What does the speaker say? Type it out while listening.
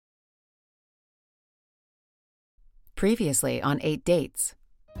Previously on 8 Dates.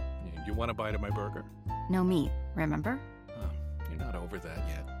 You want a bite of my burger? No meat, remember? Oh, you're not over that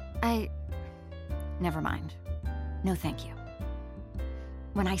yet. Never mind. No, thank you.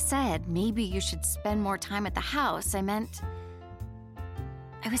 When I said maybe you should spend more time at the house, I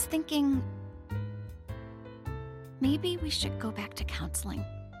was thinking maybe we should go back to counseling.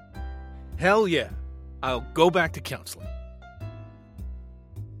 Hell yeah. I'll go back to counseling.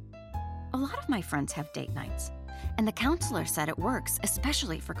 A lot of my friends have date nights, and the counselor said it works,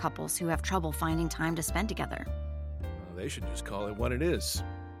 especially for couples who have trouble finding time to spend together. Well, they should just call it what it is.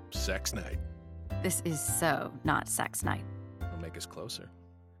 Sex night. This is so not sex night. It'll make us closer.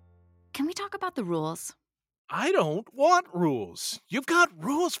 Can we talk about the rules? I don't want rules. You've got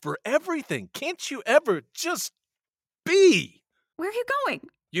rules for everything. Can't you ever just be? Where are you going?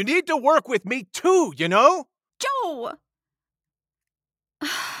 You need to work with me too, you know? Joe!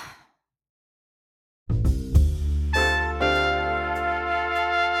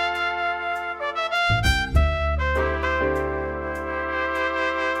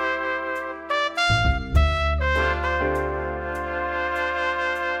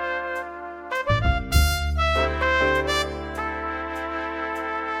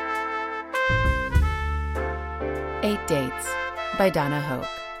 8 Dates by Donna Hoke.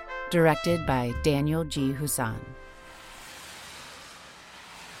 Directed by Daniel Gee Husson.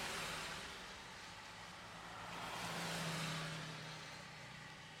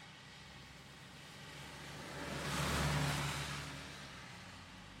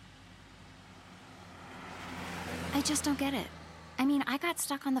 I just don't get it. I got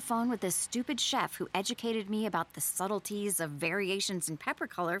stuck on the phone with this stupid chef who educated me about the subtleties of variations in pepper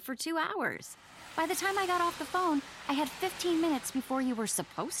color for 2 hours. By the time I got off the phone, I had 15 minutes before you were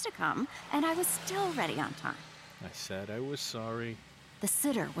supposed to come, and I was still ready on time. I said I was sorry. The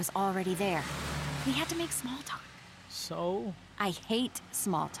sitter was already there. We had to make small talk. So? I hate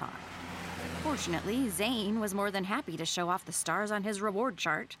small talk. Fortunately, Zane was more than happy to show off the stars on his reward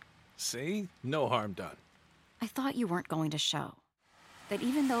chart. See? No harm done. I thought you weren't going to show. That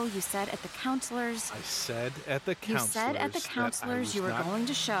even though you said at the counselor's... I said at the counselor's... You said at the counselor's you were going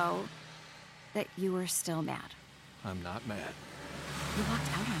to show that you were still mad. I'm not mad. You walked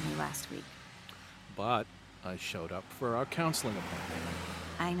out on me last week. But I showed up for our counseling appointment.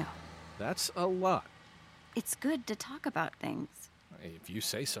 I know. That's a lot. It's good to talk about things. If you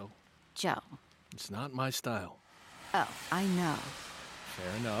say so. Joe. It's not my style. Oh, I know.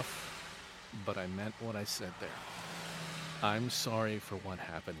 Fair enough. But I meant what I said there. I'm sorry for what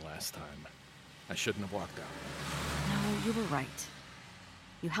happened last time. I shouldn't have walked out. No, you were right.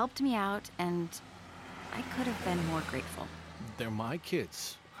 You helped me out, and I could have been more grateful. They're my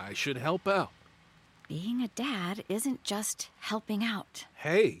kids. I should help out. Being a dad isn't just helping out.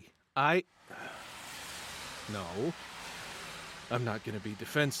 Hey, No. I'm not going to be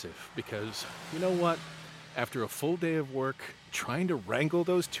defensive, because, you know what? After a full day of work, trying to wrangle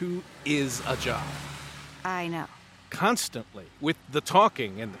those two is a job. I know. Constantly, with the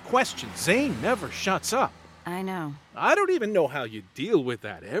talking and the questions, Zane never shuts up. I know. I don't even know how you deal with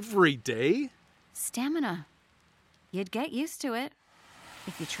that every day. Stamina. You'd get used to it,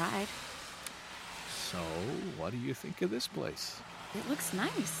 if you tried. So, what do you think of this place? It looks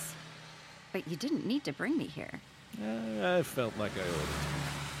nice. But you didn't need to bring me here. I felt like I owed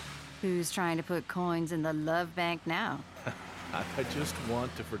it. Who's trying to put coins in the love bank now? I just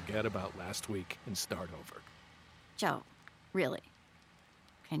want to forget about last week and start over. Joe, really?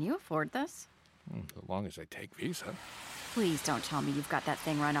 Can you afford this? As long as I take Visa. Please don't tell me you've got that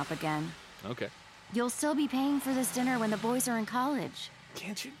thing run up again. Okay. You'll still be paying for this dinner when the boys are in college.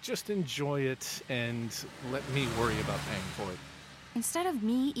 Can't you just enjoy it and let me worry about paying for it? Instead of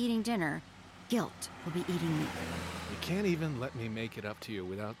me eating dinner, guilt will be eating me. You can't even let me make it up to you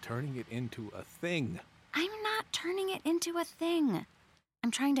without turning it into a thing. I'm not turning it into a thing.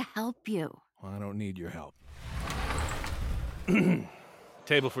 I'm trying to help you. Well, I don't need your help.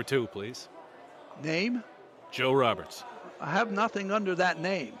 Table for 2, please. Name? Joe Roberts. I have nothing under that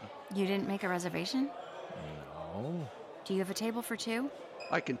name. You didn't make a reservation? No. Do you have a table for 2?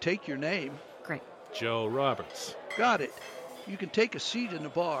 I can take your name. Great. Joe Roberts. Got it. You can take a seat in the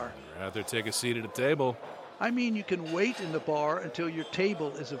bar. I'd rather take a seat at a table. I mean, you can wait in the bar until your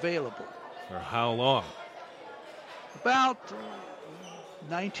table is available. For how long? About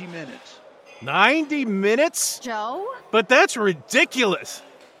 90 minutes. 90 minutes? Joe? But that's ridiculous.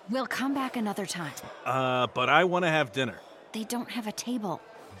 We'll come back another time. But I want to have dinner. They don't have a table.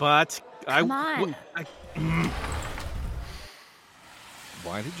 But Come on.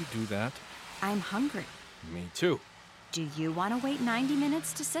 Why did you do that? I'm hungry. Me too. Do you want to wait 90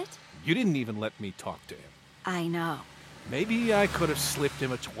 minutes to sit? You didn't even let me talk to him. I know. Maybe I could have slipped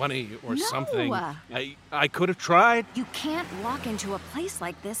him a 20 or No. something. I could have tried. You can't walk into a place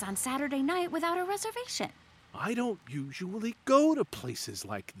like this on Saturday night without a reservation. I don't usually go to places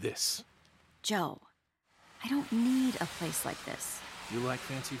like this. Joe, I don't need a place like this. You like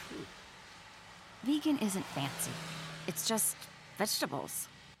fancy food? Vegan isn't fancy. It's just vegetables.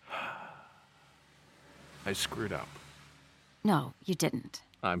 I screwed up. No, you didn't.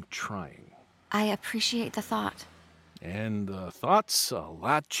 I'm trying. I appreciate the thought. And the thought's a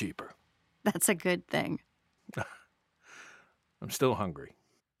lot cheaper. That's a good thing. I'm still hungry.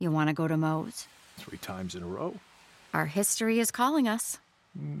 You want to go to Moe's? 3 times in a row? Our history is calling us.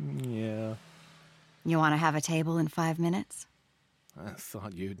 Yeah. You want to have a table in 5 minutes? I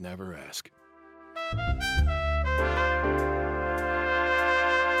thought you'd never ask.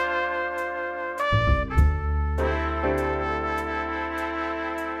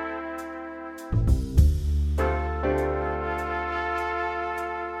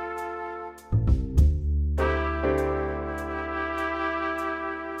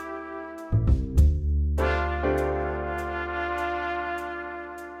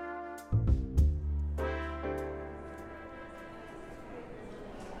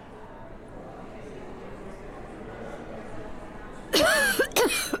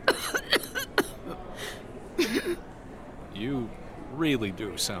 You really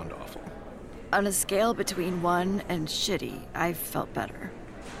do sound awful. On a scale between 1 and shitty, I felt better.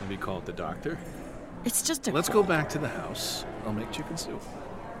 Have you called the doctor? It's just a... Let's go back to the house. I'll make chicken soup.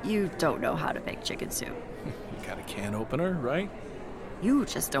 You don't know how to make chicken soup. You got a can opener, right? You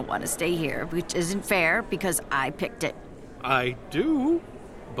just don't want to stay here, which isn't fair because I picked it. I do,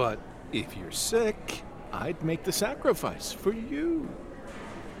 but if you're sick, I'd make the sacrifice for you.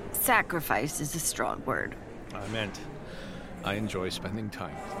 Sacrifice is a strong word. I meant I enjoy spending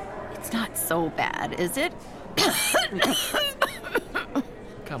time with you. It's not so bad, is it?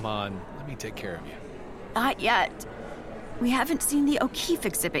 Come on, let me take care of you. Not yet. We haven't seen the O'Keefe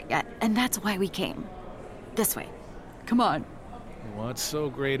exhibit yet, and that's why we came. This way. Come on. What's so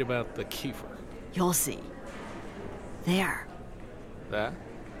great about the kefir? You'll see. There. That?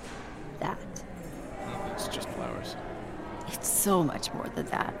 That. No, it's just flowers. It's so much more than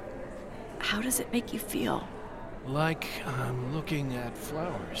that. How does it make you feel? Like I'm looking at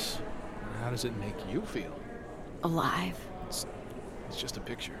flowers. How does it make you feel? Alive. It's just a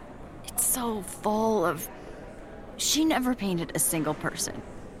picture. It's so full of... She never painted a single person.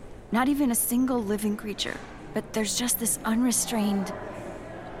 Not even a single living creature. But there's just this unrestrained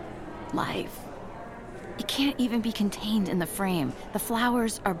life. It can't even be contained in the frame. The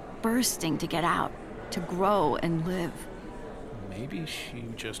flowers are bursting to get out, to grow and live. Maybe she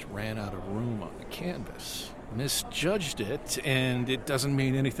just ran out of room on the canvas, misjudged it, and it doesn't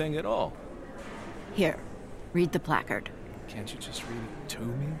mean anything at all. Here, read the placard. Can't you just read it to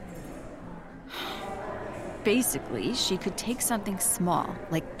me? Basically, she could take something small,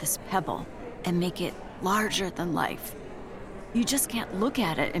 like this pebble, and make it larger than life. You just can't look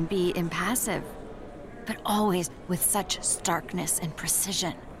at it and be impassive, but always with such starkness and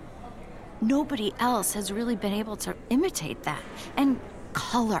precision. Nobody else has really been able to imitate that and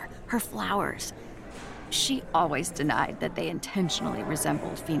color her flowers. She always denied that they intentionally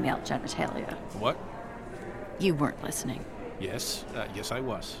resembled female genitalia. What? You weren't listening. Yes, yes I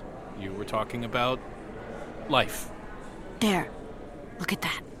was. You were talking about life. There, look at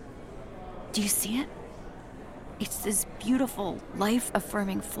that. Do you see it? It's this beautiful,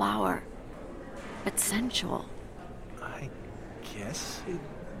 life-affirming flower, but sensual. I guess it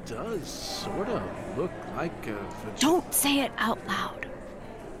does sort of look like a... Don't say it out loud.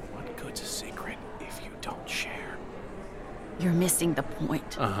 What good's a secret if you don't share? You're missing the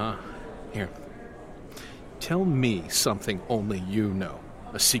point. Uh-huh. Here. Tell me something only you know.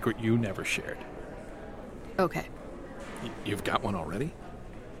 A secret you never shared. Okay. You've got one already?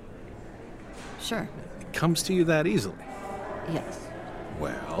 Sure. It comes to you that easily? Yes.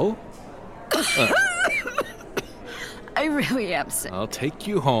 Well... I really am sick. I'll take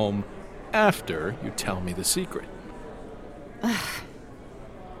you home after you tell me the secret.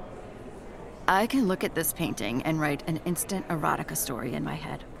 I can look at this painting and write an instant erotica story in my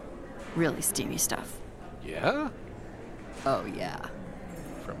head. Really steamy stuff. Yeah? Oh, yeah.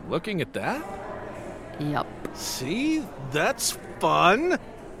 From looking at that? Yup. See? That's fun!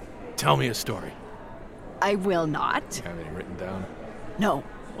 Tell me a story. I will not. You have any written down? No.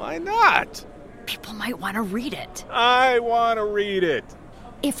 Why not? People might want to read it. I want to read it.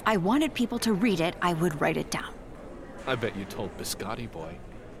 If I wanted people to read it, I would write it down. I bet you told Biscotti Boy.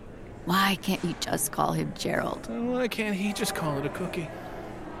 Why can't you just call him Gerald? Why can't he just call it a cookie?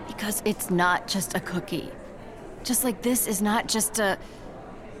 Because it's not just a cookie. Just like this is not just an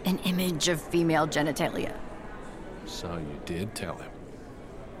image of female genitalia. So you did tell him.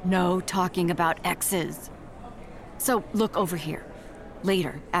 No talking about exes. So look over here.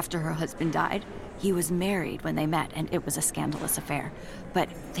 Later, after her husband died, he was married when they met, and it was a scandalous affair. But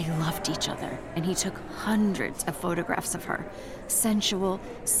they loved each other, and he took hundreds of photographs of her. Sensual,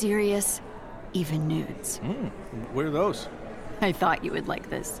 serious, even nudes. Where are those? I thought you would like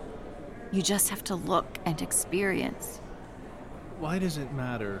this. You just have to look and experience. Why does it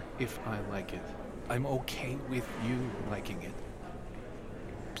matter if I like it? I'm okay with you liking it.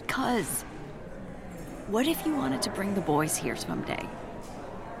 Because what if you wanted to bring the boys here someday?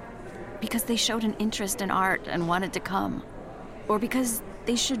 Because they showed an interest in art and wanted to come. Or because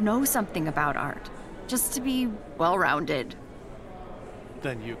they should know something about art, just to be well-rounded.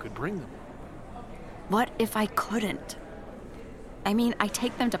 Then you could bring them. What if I couldn't? I mean, I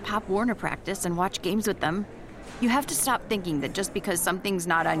take them to Pop Warner practice and watch games with them. You have to stop thinking that just because something's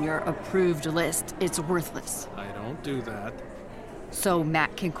not on your approved list, it's worthless. I don't do that. So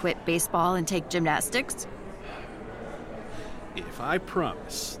Matt can quit baseball and take gymnastics? If I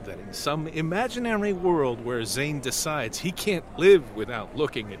promise that in some imaginary world where Zane decides he can't live without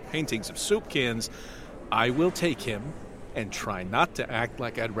looking at paintings of soup cans, I will take him and try not to act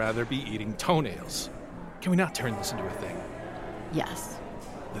like I'd rather be eating toenails. Can we not turn this into a thing? Yes.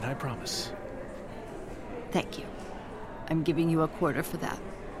 Then I promise. Thank you. I'm giving you $25 for that.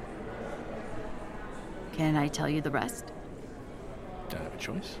 Can I tell you the rest? Do I have a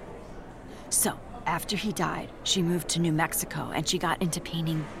choice? So, after he died, she moved to New Mexico and she got into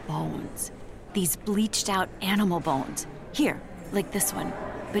painting bones. These bleached out animal bones. Here, like this one.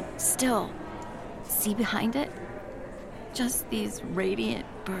 But still, see behind it? Just these radiant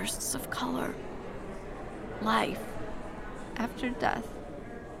bursts of color. Life after death.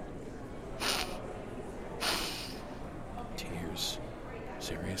 Tears.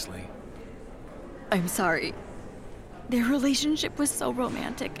 Seriously? I'm sorry. Their relationship was so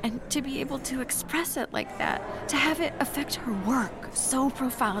romantic, and to be able to express it like that, to have it affect her work so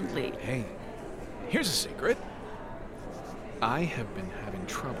profoundly. Hey, here's a secret. I have been having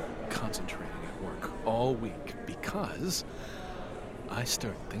trouble concentrating at work all week because I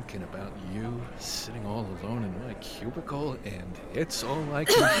start thinking about you sitting all alone in my cubicle, and it's all I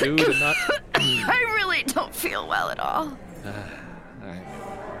can do to not... I really don't feel well at all. I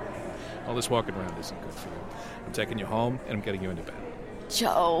know. All this walking around isn't good for you. I'm taking you home, and I'm getting you into bed.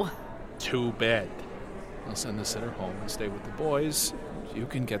 Joe. To bed. I'll send the sitter home and stay with the boys. You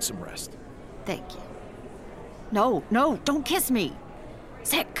can get some rest. Thank you. No, don't kiss me.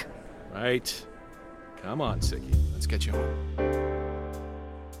 Sick. Right. Come on, Sickie. Let's get you home.